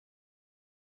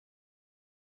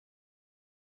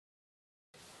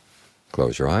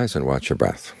Close your eyes and watch your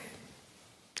breath.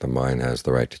 The mind has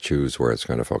the right to choose where it's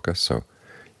going to focus, so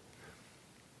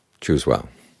choose well.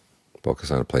 Focus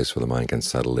on a place where the mind can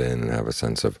settle in and have a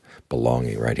sense of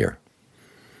belonging right here.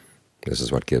 This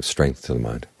is what gives strength to the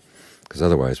mind, because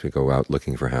otherwise we go out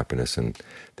looking for happiness in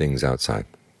things outside,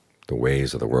 the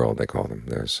ways of the world, they call them.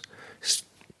 There's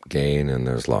gain and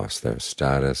there's loss. There's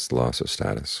status, loss of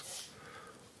status,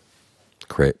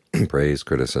 praise,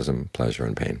 criticism, pleasure,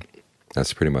 and pain.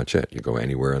 That's pretty much it. You go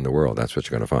anywhere in the world, that's what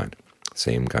you're going to find.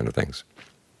 Same kind of things.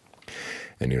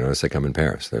 And you notice they come in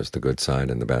pairs. There's the good side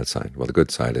and the bad side. Well, the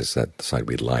good side is that the side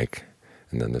we like,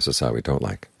 and then there's the side we don't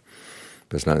like.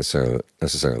 But it's not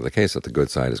necessarily the case that the good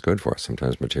side is good for us.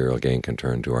 Sometimes material gain can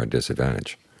turn to our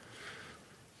disadvantage.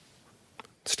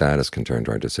 Status can turn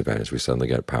to our disadvantage. We suddenly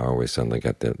get power. We suddenly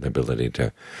get the ability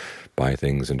to buy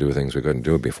things and do things we couldn't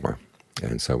do before.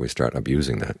 And so we start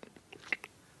abusing that.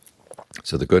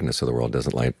 So the goodness of the world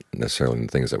doesn't lie necessarily in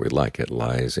the things that we like. It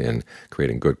lies in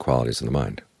creating good qualities in the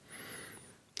mind.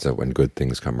 So when good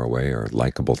things come our way or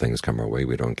likable things come our way,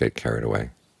 we don't get carried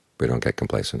away. We don't get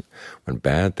complacent. When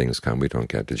bad things come, we don't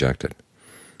get dejected.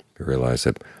 We realize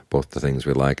that both the things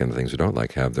we like and the things we don't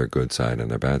like have their good side and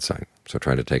their bad side. So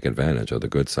try to take advantage of the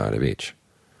good side of each.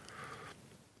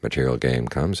 Material gain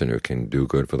comes and you can do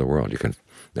good for the world.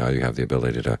 Now you have the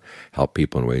ability to help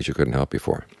people in ways you couldn't help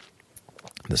before.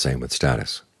 The same with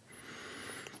status.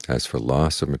 As for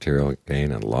loss of material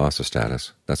gain and loss of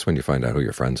status, that's when you find out who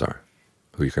your friends are,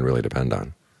 who you can really depend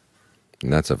on.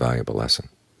 And that's a valuable lesson.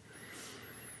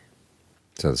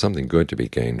 So there's something good to be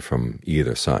gained from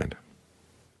either side,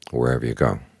 wherever you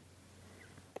go.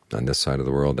 On this side of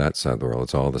the world, that side of the world,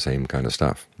 it's all the same kind of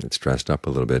stuff. It's dressed up a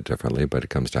little bit differently, but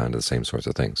it comes down to the same sorts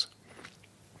of things.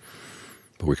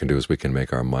 What we can do is we can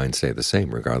make our mind stay the same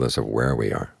regardless of where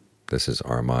we are. This is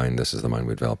our mind. This is the mind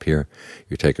we develop here.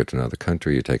 You take it to another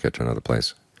country, you take it to another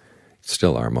place. It's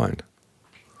still our mind.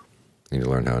 And you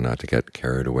learn how not to get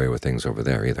carried away with things over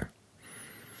there either.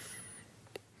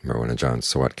 Remember when John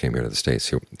Sawat came here to the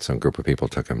States, some group of people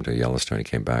took him to Yellowstone. He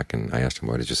came back, and I asked him,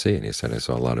 what did you see? And he said, I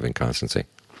saw a lot of inconstancy.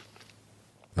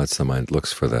 That's the mind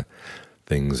looks for the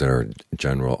things that are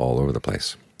general all over the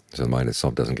place. So the mind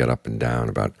itself doesn't get up and down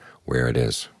about where it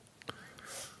is,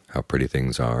 how pretty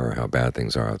things are or how bad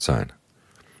things are outside.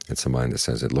 It's the mind that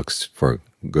says it looks for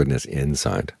goodness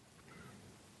inside.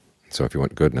 So if you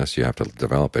want goodness, you have to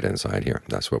develop it inside here.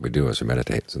 That's what we do as we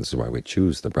meditate. So this is why we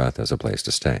choose the breath as a place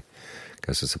to stay,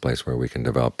 because it's a place where we can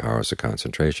develop powers of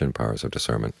concentration, powers of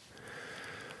discernment,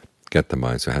 get the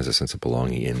mind so it has a sense of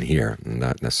belonging in here and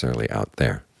not necessarily out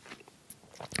there.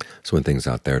 So when things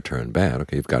out there turn bad,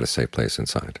 okay, you've got a safe place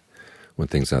inside. When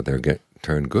things out there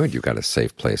turn good, you've got a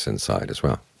safe place inside as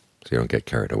well, so you don't get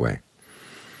carried away.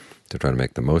 To try to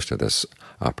make the most of this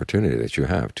opportunity that you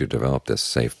have to develop this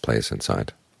safe place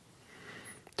inside,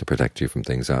 to protect you from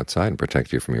things outside and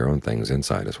protect you from your own things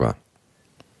inside as well.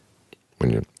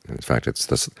 In fact, it's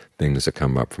the things that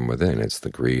come up from within. It's the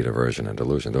greed, aversion, and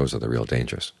delusion. Those are the real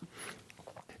dangers.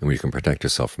 And when you can protect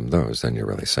yourself from those, then you're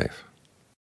really safe.